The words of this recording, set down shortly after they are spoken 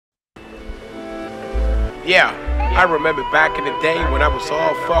Yeah, I remember back in the day when I was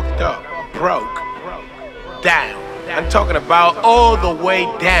all fucked up, broke, down. I'm talking about all the way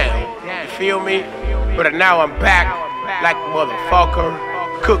down, you feel me? But now I'm back like motherfucker,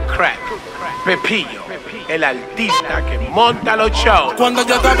 cook crack, Pepillo, el artista que monta los shows. Cuando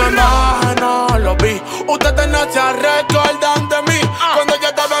yo estaba en baja no lo vi, ustedes no se recuerdan de mí. Cuando yo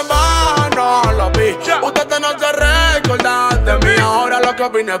estaba en baja no lo vi, ustedes no se recuerdan de mí. Ahora lo que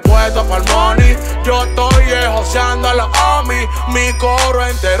vine puesto pa'l money, yo estoy joseando a los homies. Mi coro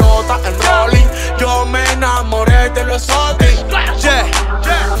entero está en rolling, yo me enamoré de los exotic.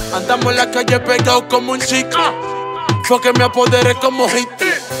 Andamos en la calle pegados como un chico, fue que me apoderé como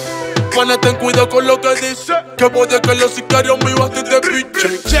Hitler. Pana, ten cuidado con lo que dice, que puede que los sicarios míos a ti te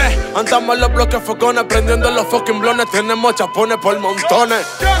pichen. Andamos en los bloques focones, prendiendo los fucking blones. Tenemos chapones por montones.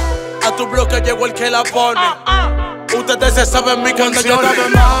 A tu bloque llegó el que la pone. Ustedes se saben mi canción. Cuando yo estaba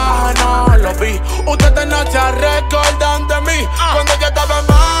en baja no lo vi, ustedes no se recuerdan de mí. Cuando yo estaba en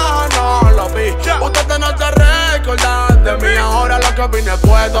baja no lo vi, ustedes no se recuerdan de mí. Ahora lo que vine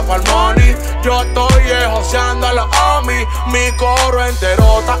puesto pa'l money, yo estoy joseando a los homies. Mi coro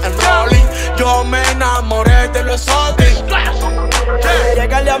entero está en rolling, yo me enamoré de los exotic.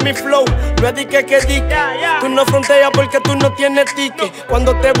 Llegale a mi flow, no es dique que dique. Tú no fronteas porque tú no tienes ticket.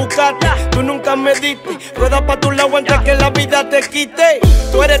 Cuando te buscaste, tú nunca me diste. Rueda pa' tu lado antes que la vida te quite.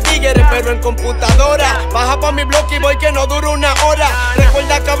 Tú eres tigre, pero en computadora. Baja pa' mi bloque y voy que no dura una hora.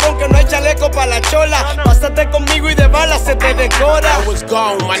 Recuerda, cabrón, que no hay chaleco pa' la chola. Pásate conmigo y de balas se te decora. I was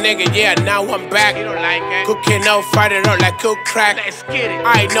gone, my nigga, yeah, now I'm back. You don't like it? Cooking up, fight it up like cook crack. Let's get it.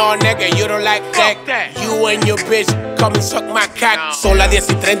 I know, nigga, you don't like that. You and your bitch, come and suck my cock. Son las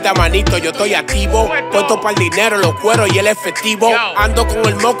 10:30, manito, yo estoy activo. Puesto para el dinero, los cueros y el efectivo. Ando con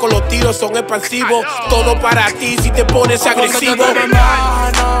el moco, los tiros son expansivos. Todo para ti si te pones agresivo. Cuando yo estaba en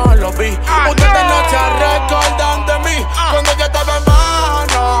baja no lo vi, ustedes no se recuerdan de mí. Cuando yo estaba en baja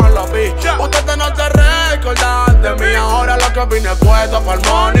no lo vi, ustedes no se recuerdan de mí. Ahora lo que vine puesto pa'l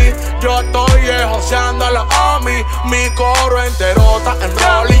money, yo estoy joseando a los homies. Mi coro entero está en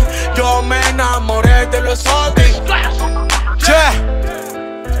rolling, yo me enamoré de los exotic.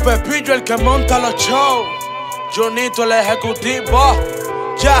 Pepillo el que monta los shows, Jonito el ejecutivo,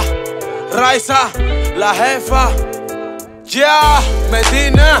 Raiza la jefa,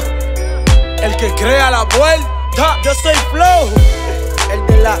 Medina el que crea la vuelta. Yo soy Flow, el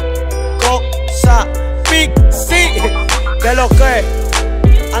de la cosa Pixie. ¿Qué lo que?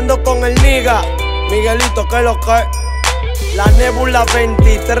 Ando con el niga Miguelito, ¿qué lo que? La Nebula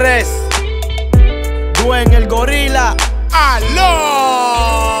 23, Dwayne el gorila. ¡Aló!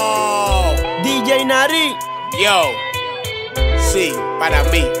 DJ Nari. Yo, sí, para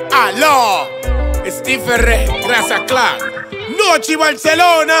mí. ¡Aló! Steve Ferrer, gracias, Clark. Noche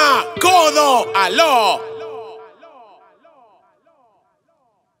Barcelona, con